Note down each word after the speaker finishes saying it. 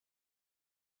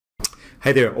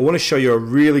Hey there, I want to show you a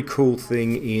really cool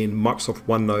thing in Microsoft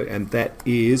OneNote, and that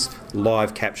is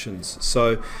live captions.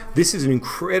 So this is an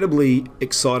incredibly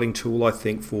exciting tool, I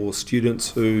think, for students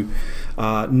who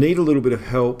need a little bit of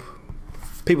help,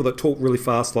 people that talk really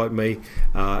fast like me,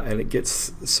 and it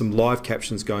gets some live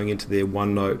captions going into their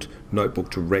OneNote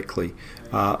notebook directly.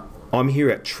 I'm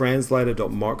here at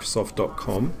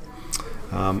translator.microsoft.com.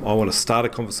 I want to start a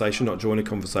conversation, not join a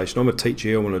conversation. I'm a teacher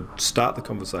here, I want to start the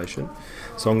conversation.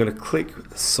 So I'm going to click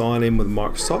sign in with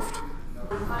Microsoft.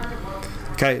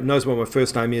 Okay, it knows what my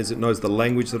first name is, it knows the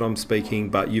language that I'm speaking,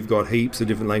 but you've got heaps of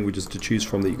different languages to choose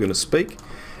from that you're going to speak.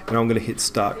 And I'm going to hit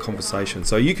start conversation.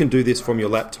 So you can do this from your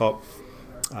laptop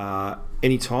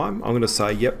anytime. I'm going to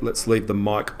say, yep, let's leave the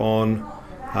mic on.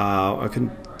 I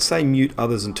can say mute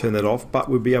others and turn that off, but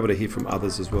we'll be able to hear from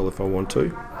others as well if I want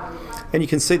to. And you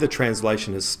can see the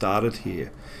translation has started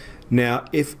here. Now,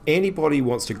 if anybody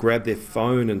wants to grab their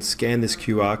phone and scan this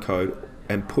QR code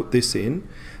and put this in,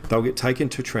 they'll get taken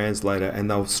to Translator and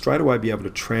they'll straight away be able to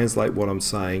translate what I'm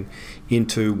saying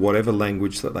into whatever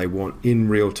language that they want in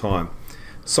real time.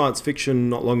 Science fiction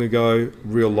not long ago,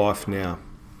 real life now.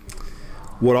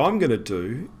 What I'm going to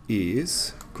do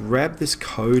is grab this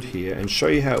code here and show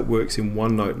you how it works in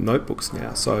OneNote notebooks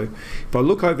now. So if I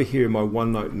look over here in my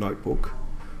OneNote notebook,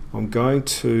 I'm going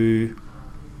to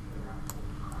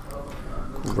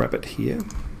grab it here.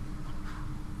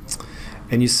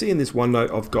 And you see in this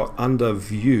OneNote, I've got under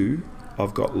View,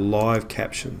 I've got Live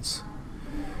Captions.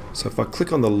 So if I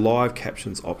click on the Live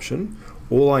Captions option,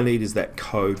 all I need is that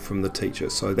code from the teacher.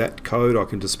 So that code I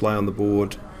can display on the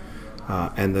board,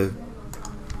 and I'm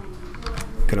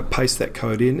going to paste that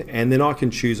code in, and then I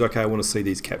can choose, okay, I want to see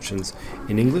these captions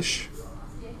in English,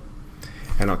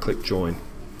 and I click Join.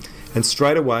 And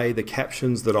straight away, the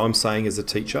captions that I'm saying as a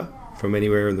teacher from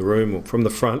anywhere in the room or from the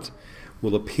front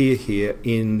will appear here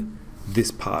in this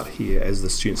part here as the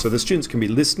students. So the students can be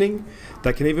listening.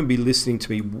 They can even be listening to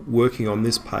me working on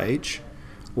this page,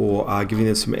 or giving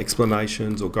them some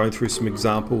explanations or going through some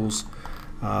examples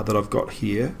that I've got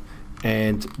here.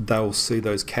 And they'll see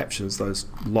those captions, those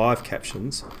live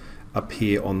captions,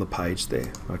 appear on the page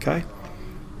there, okay?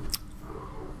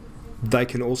 They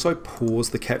can also pause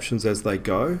the captions as they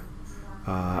go.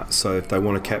 So if they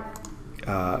want to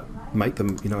make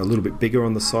them, a little bit bigger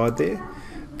on the side there,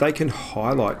 they can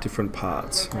highlight different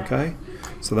parts, okay?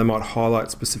 So they might highlight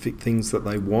specific things that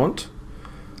they want.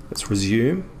 Let's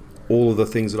resume. All of the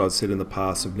things that I've said in the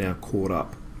past have now caught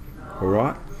up, all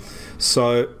right?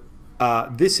 So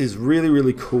this is really,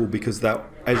 really cool because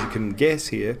as you can guess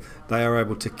here, they are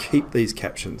able to keep these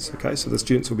captions, okay? So the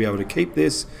students will be able to keep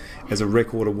this as a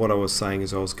record of what I was saying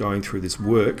as I was going through this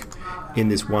work in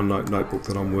this OneNote notebook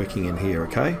that I'm working in here,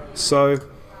 okay? So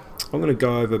I'm going to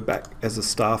go over back as a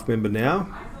staff member now,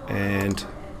 and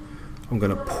I'm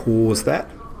going to pause that,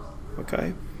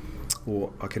 okay?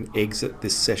 Or I can exit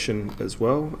this session as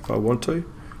well if I want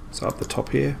to. So up the top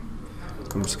here,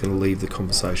 I'm just going to leave the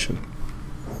conversation.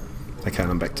 Okay,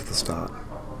 and I'm back to the start.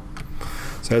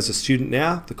 So as a student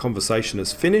now, the conversation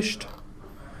is finished.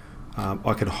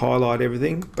 I can highlight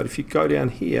everything, but if you go down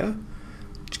here,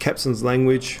 Captions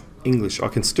language, English, I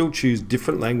can still choose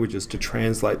different languages to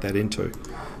translate that into.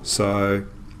 So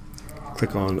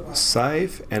click on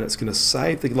save, and it's going to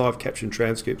save the live caption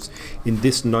transcripts in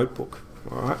this notebook,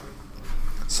 all right?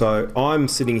 So I'm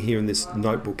sitting here in this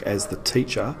notebook as the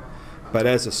teacher, but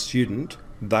as a student,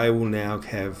 they will now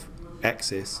have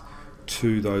access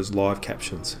to those live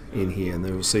captions in here, and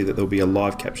they will see that there'll be a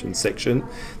live caption section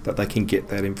that they can get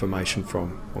that information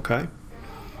from, okay?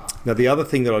 Now the other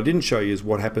thing that I didn't show you is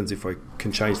what happens if I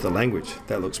can change the language.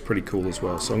 That looks pretty cool as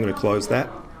well. So I'm going to close that.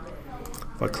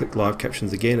 If I click live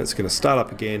captions again, it's going to start up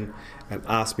again and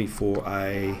ask me for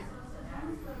a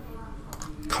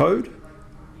code.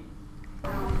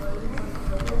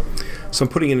 So I'm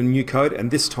putting in a new code,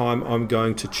 and this time I'm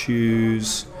going to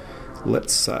choose,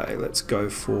 let's go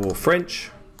for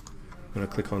French. I'm going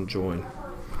to click on join.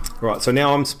 All right, so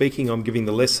now I'm speaking, I'm giving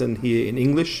the lesson here in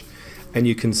English, and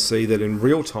you can see that in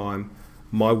real time,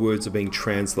 my words are being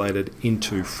translated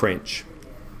into French.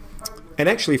 And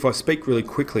actually, if I speak really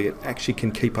quickly, it actually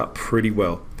can keep up pretty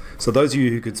well. So those of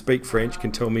you who could speak French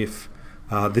can tell me if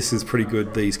this is pretty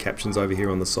good, these captions over here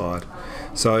on the side.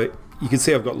 So you can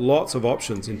see I've got lots of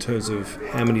options in terms of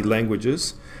how many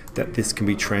languages that this can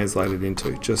be translated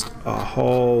into. Just a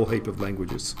whole heap of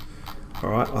languages.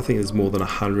 All right, I think there's more than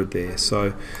 100 there.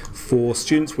 So for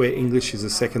students where English is a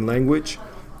second language,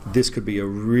 this could be a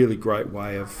really great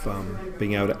way of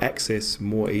being able to access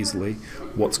more easily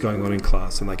what's going on in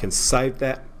class, and they can save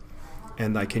that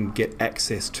and they can get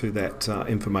access to that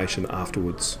information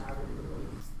afterwards.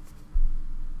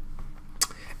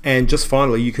 And just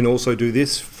finally, you can also do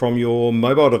this from your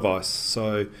mobile device.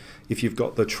 So if you've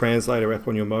got the translator app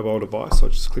on your mobile device, I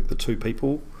just click the two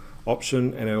people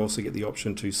option, and I also get the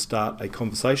option to start a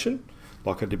conversation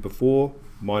like I did before,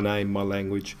 my name, my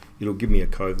language. It'll give me a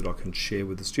code that I can share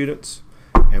with the students,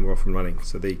 and we're off and running.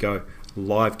 So there you go,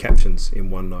 live captions in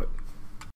OneNote.